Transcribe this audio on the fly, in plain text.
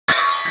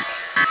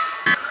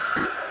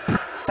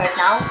start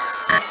now.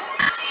 Let's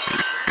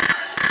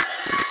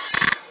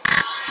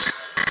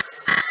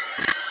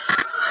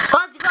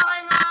What's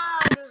going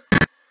on?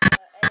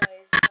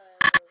 Anyways,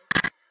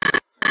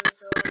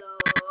 solo.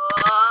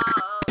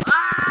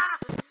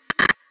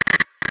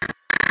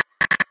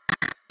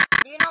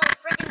 You know, I'm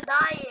freaking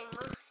dying.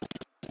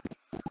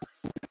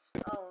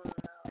 Oh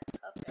no.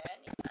 Okay, I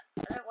need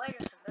that. Why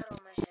there's a bed on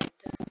my head?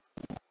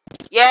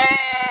 Yeah.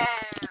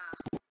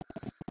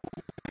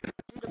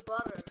 Do the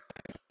butter.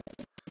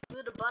 Do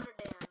the butter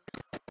dance.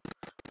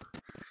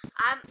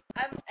 I'm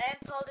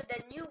taller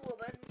than you,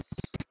 woman.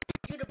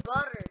 Do the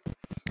butter.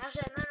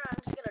 Actually, no, I'm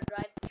just gonna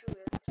drive through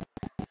it.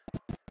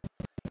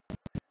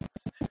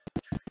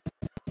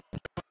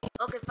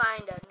 Okay,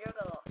 fine then.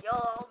 You'll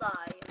all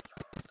die.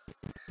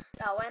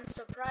 That went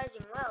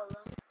surprising well.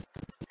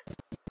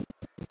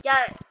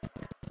 Yeah.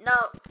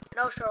 No,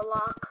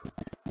 Sherlock.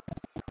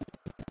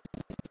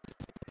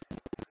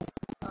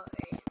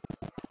 Okay.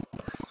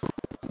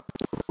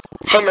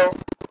 Hello.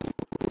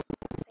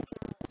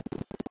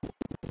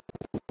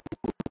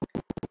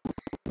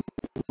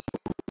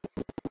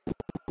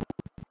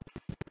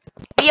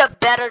 Be a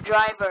better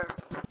driver.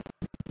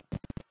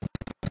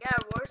 Yeah,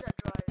 worse at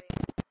driving.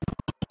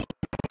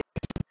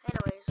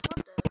 Anyways, what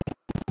the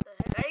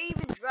heck? Are you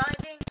even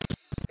driving?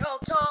 You're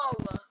tall.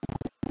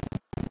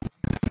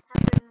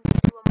 Happened to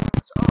do a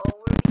mouse. Oh,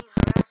 we're being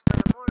harassed by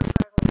a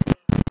motorcycle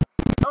gang.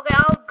 Okay,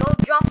 I'll go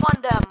jump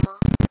on them.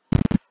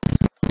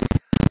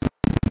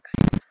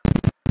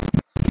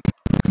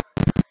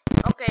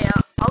 Okay,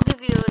 I'll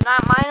give you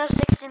minus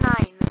 69.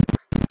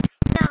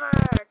 Never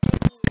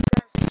take these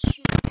guns to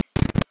shoot.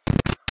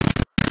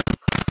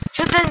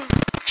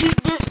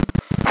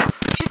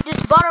 Shoot this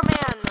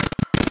butterman.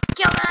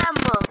 Kill him.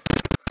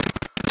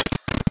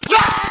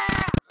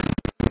 Yeah!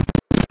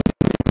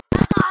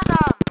 That's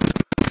awesome.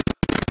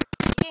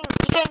 You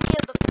can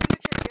kill the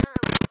future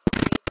general.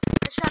 Okay,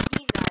 let's try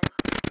these guys.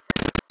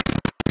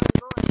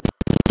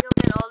 You'll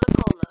get all the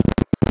cola.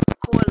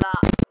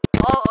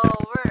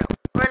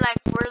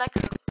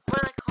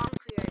 We're like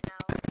concrete right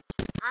now.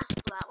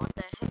 Asphalt. What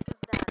the heck is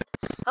that?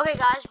 Okay,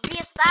 guys, be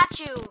a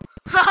statue.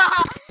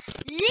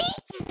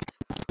 Yeet!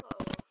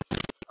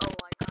 Oh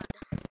my god.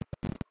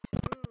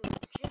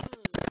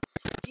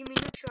 Jimmy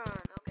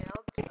Neutron. Okay,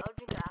 I'll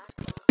drink the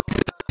asphalt.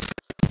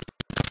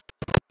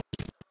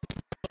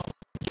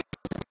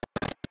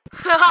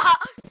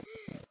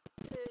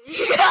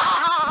 Yeah!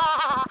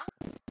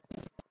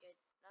 Okay,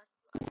 that's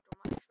too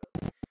much.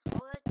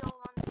 Oh, let's go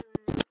on to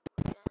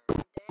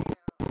damn.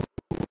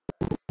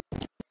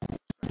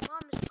 My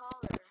mom is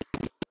taller.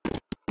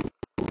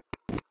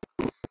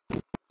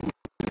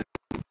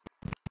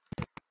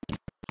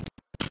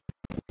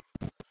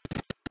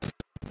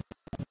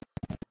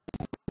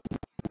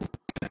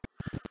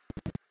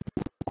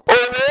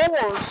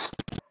 Almost.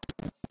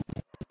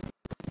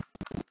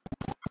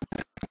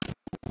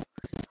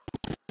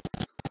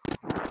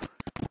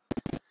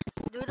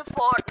 Do the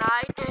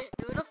Fortnite.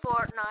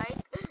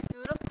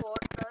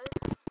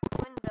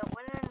 When the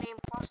winner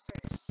named Foster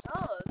is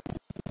sus.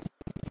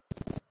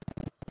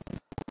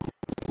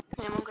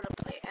 Okay, I'm gonna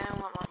play. I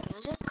want my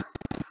music.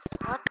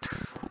 What?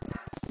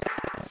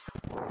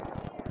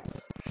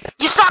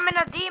 You summon a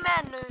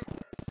demon.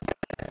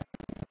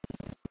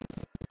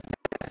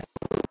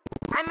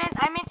 I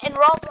meant in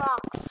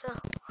Roblox.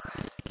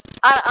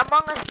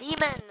 Among Us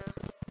demon.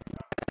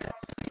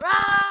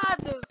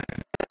 Run!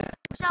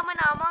 Summon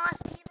a Among Us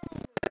demon.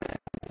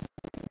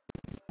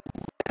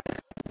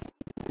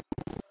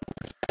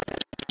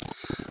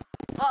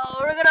 Oh,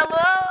 we're gonna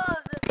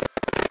lose.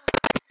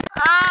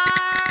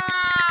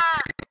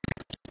 Ah!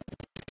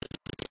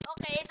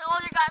 Okay, it's all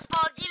your guys'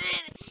 fault. You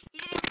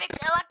didn't fix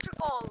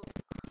electrical.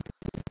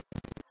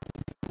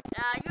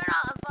 You're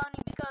not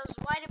funny because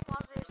White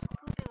Imposter is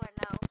pooping right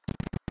now.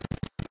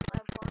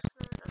 White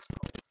Imposter, that's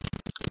cool.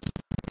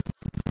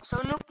 So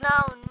Nuke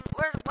now,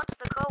 what's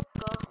the coke?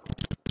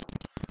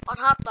 On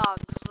hot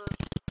dogs.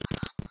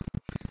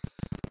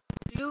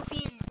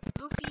 Luffy,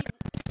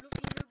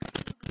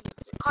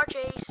 car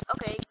chase.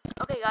 Okay,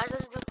 guys,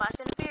 let's do Fast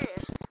and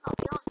Furious. That'll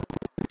be awesome.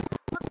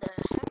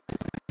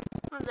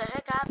 What the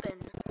heck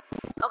happened?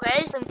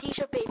 Okay, some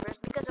tissue papers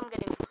because I'm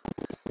getting.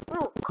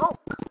 Ooh,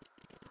 coke.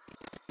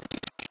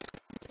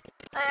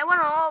 Hey, I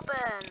wanna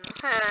open.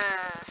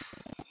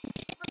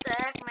 What the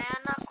heck,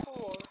 man? Not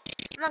cool.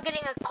 I'm not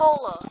getting a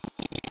cola.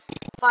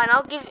 Fine,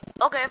 I'll give.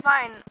 Okay,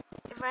 fine.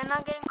 If I'm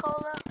not getting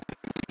cola,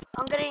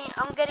 I'm getting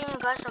you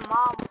guys a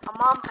mom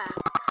pack.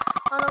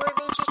 Oh no, we're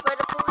being chased by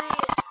the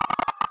police.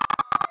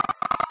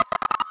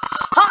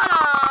 Hana!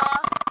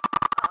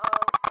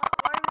 Uh-oh.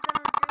 What are we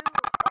gonna do?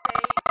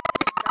 Okay,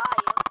 just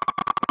die.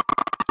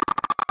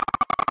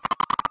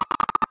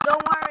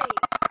 Don't worry.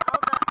 I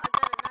got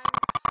a knife.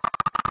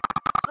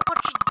 Look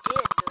what you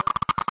did.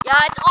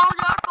 Yeah, it's all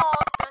your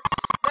fault.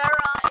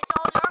 Vera, it's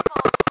all your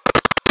fault.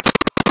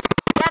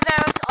 Yeah,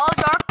 Vera, it's all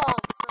your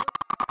fault.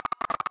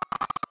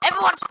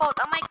 Everyone's fault.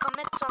 I might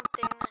commit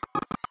something.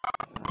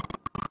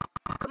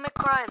 Commit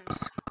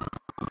crimes.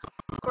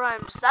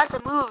 That's a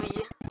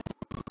movie.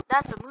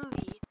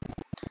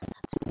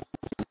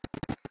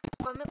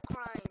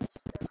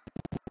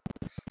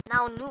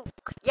 Now nuke.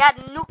 Yeah,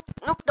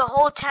 nuke the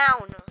whole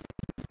town.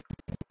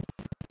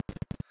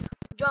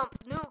 Jump,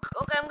 nuke.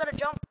 Okay, I'm gonna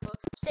jump.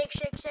 Shake,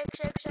 shake, shake,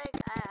 shake,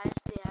 shake. I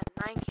still had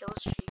 9 kill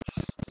streak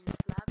in the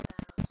slap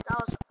battles. That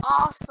was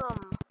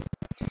awesome.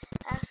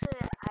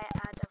 Actually, I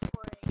had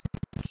 4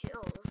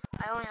 kills.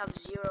 I only have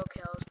 0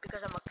 kills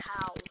because I'm a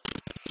cow.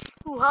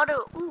 Ooh,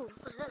 ooh,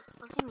 what's this?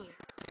 What's in here?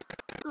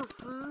 Ooh,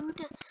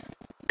 food.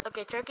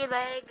 Okay, turkey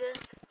leg.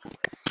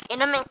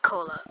 And a mint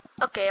cola.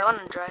 Okay, I want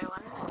to try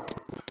one.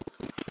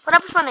 What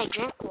happens when I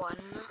drink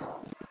one?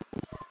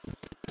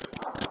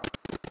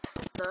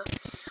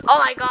 Oh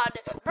my god,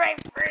 break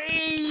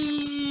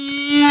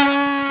free!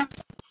 I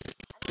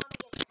don't want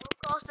to get too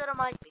close to the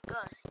mic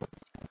because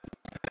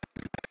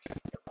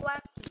the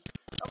quacky.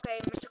 Okay,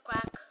 Mr.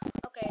 Quack.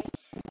 Okay,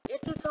 you're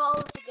too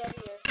tall to get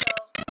here, so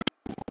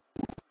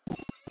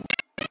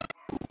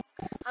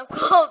I'm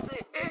close.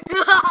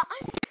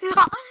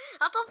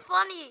 That's so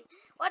funny.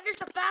 Why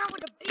there's a banner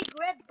with a big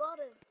red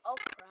button? Oh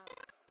crap.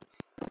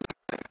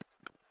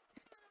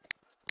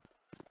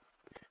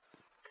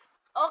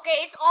 Okay,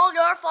 it's all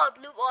your fault,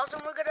 Luke. Also,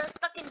 we're gonna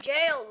stuck in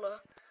jail.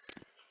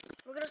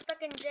 We're gonna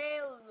stuck in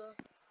jail.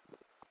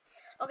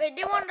 Okay, do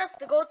you want us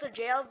to go to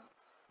jail,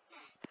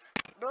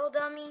 bro,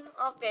 dummy?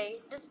 Okay,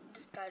 this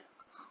guy.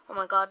 Oh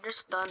my God,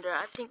 there's thunder.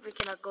 I think we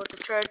cannot go to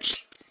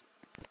church.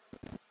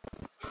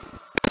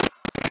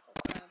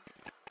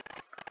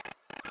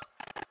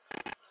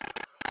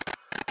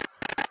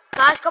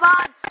 Guys, come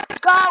on,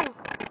 let's go.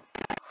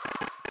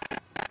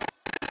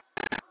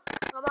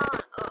 Come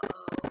on.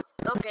 Uh-oh.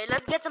 Okay,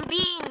 let's get some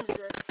beans.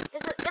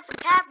 Get some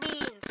cat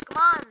beans. Come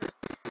on.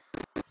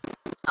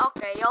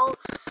 Okay, y'all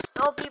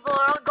people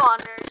are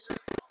goners.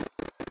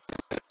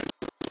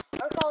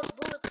 Our call's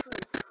bulletproof.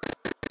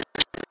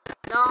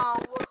 No.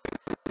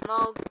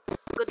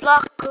 Good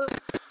luck.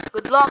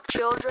 Good luck,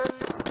 children.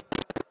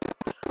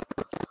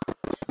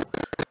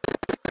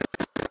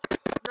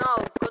 No,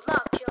 good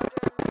luck,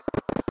 children.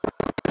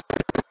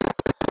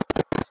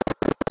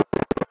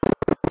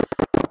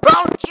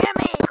 Bro,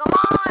 Jimmy, come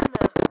on.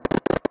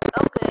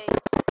 Okay,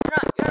 you're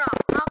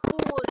not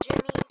cool,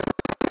 Jimmy.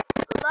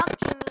 Good luck,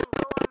 Jimmy.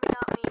 Go on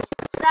without me.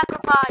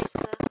 Sacrifice.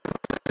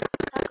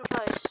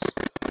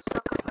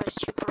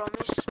 You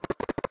promise?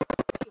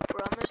 You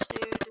promise,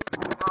 dude?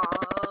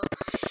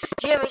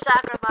 Jimmy,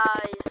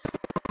 sacrifice.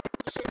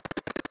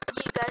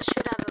 You guys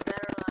should have a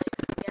better life.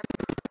 Yep.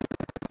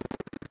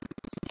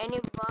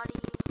 Anybody?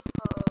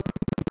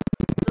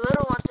 The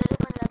little one said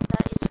anyone like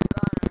that is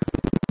gone.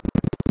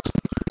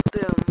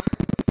 Boom.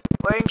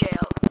 We're in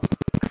jail.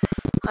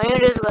 I knew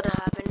this was gonna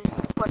happen.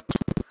 What?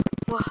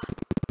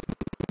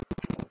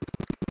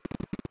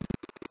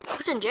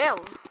 Who's in jail?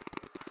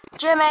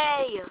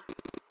 Jimmy!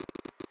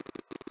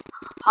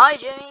 Hi,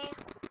 Jimmy.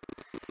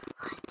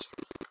 Hi,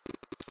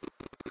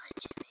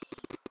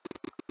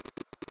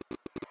 Jimmy.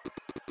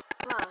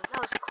 Wow,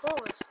 that was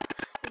close.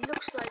 It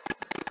looks like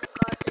the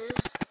car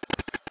is.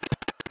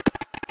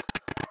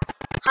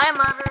 Hi,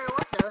 mother.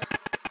 What the?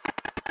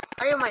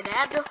 Are you my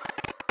dad?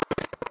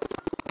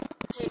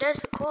 Hey,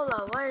 there's a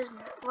cola. Why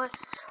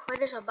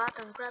there's a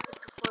button? Grab it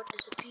before it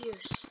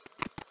disappears.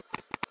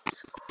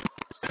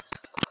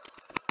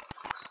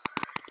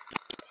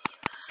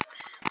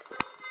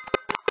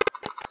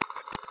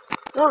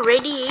 Oh,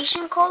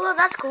 radiation cola?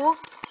 That's cool.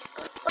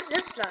 What's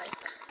this like?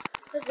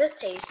 What's this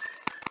taste?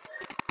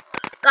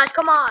 Guys,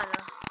 come on.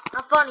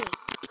 Not funny.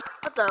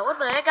 What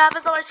the heck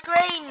happened to my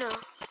screen?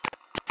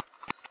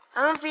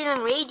 I'm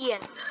feeling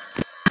radiant.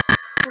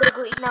 I'm gonna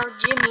go eat now with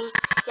Jimmy.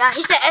 Yeah,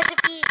 he said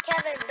SCP,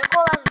 Kevin. The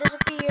cola's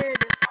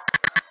disappeared.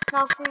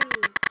 Now free.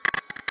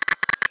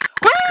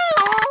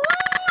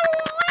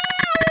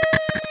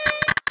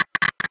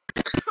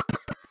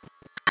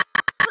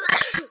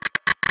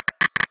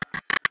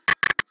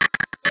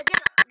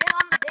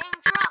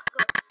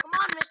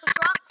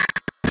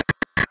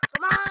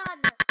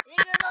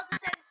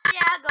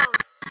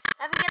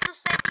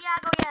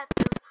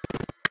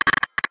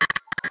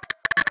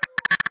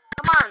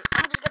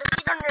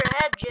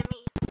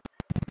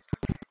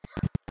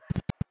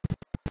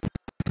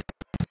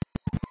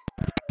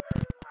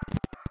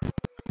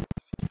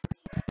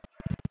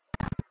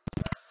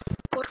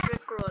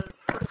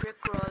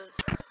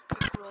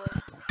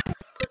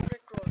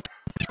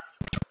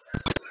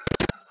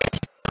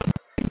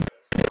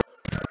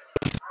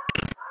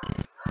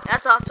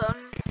 That's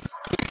awesome.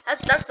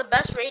 That's the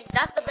best radio.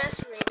 That's the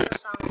best radio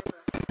song ever.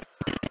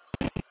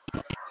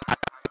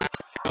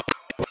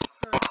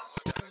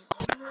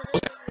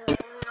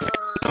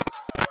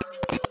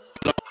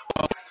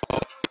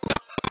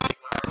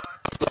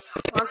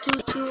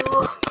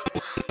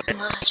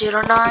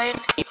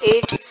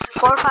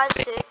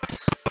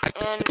 122-09-8456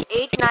 and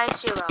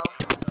 890.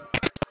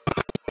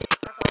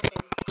 That's what I said.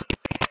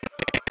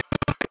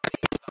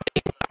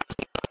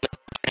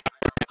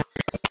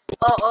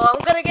 I'm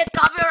gonna get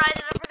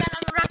copyrighted. I forgot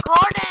I'm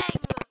recording.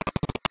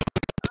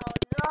 Oh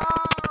no.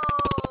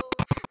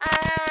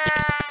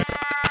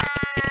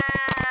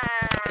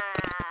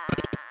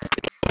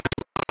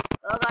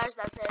 Well guys,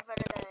 that's it for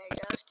today.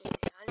 Just kidding.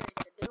 I'm just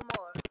gonna do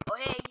more. Oh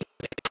hey.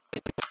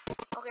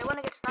 Okay,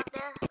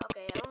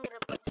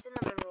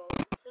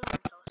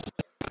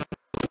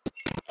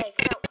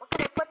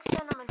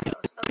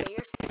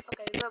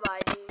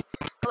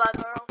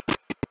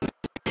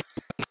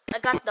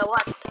 got the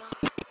what?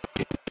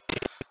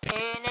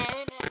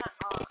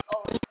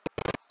 Oh,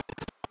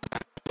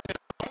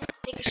 I need to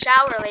take a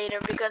shower later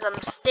because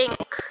I'm stink.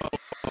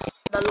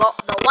 The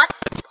what?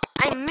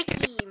 I'm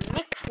Mickey,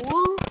 Mick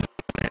fool.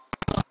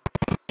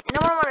 You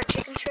know what I want? A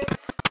chicken strip?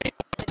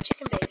 The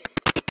chicken bacon.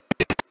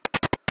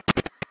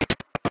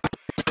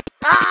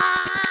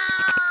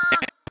 Ah!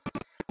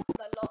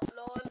 The lol.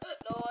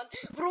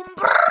 Vroom,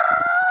 brrr.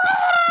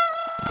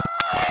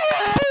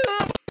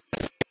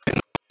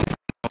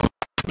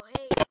 Oh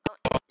hey,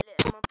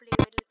 I'm gonna play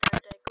with Little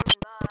Tycoon.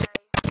 Bye.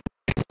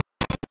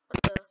 What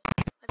the?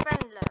 My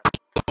friend left.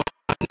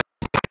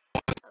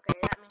 Okay,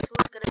 that means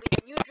who's gonna be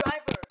the new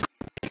driver?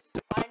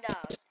 Find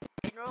out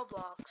in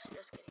Roblox.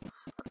 Just kidding.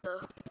 What the?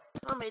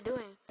 What am I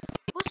doing?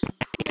 Who the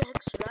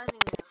heck's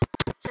driving now?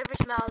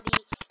 Service Maldi.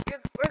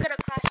 We're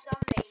gonna crash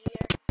someday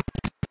here.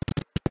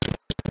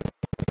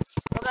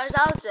 Well guys,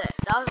 that was it.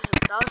 That was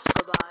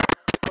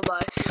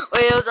goodbye.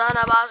 Wheels on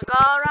a bus go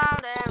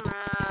round and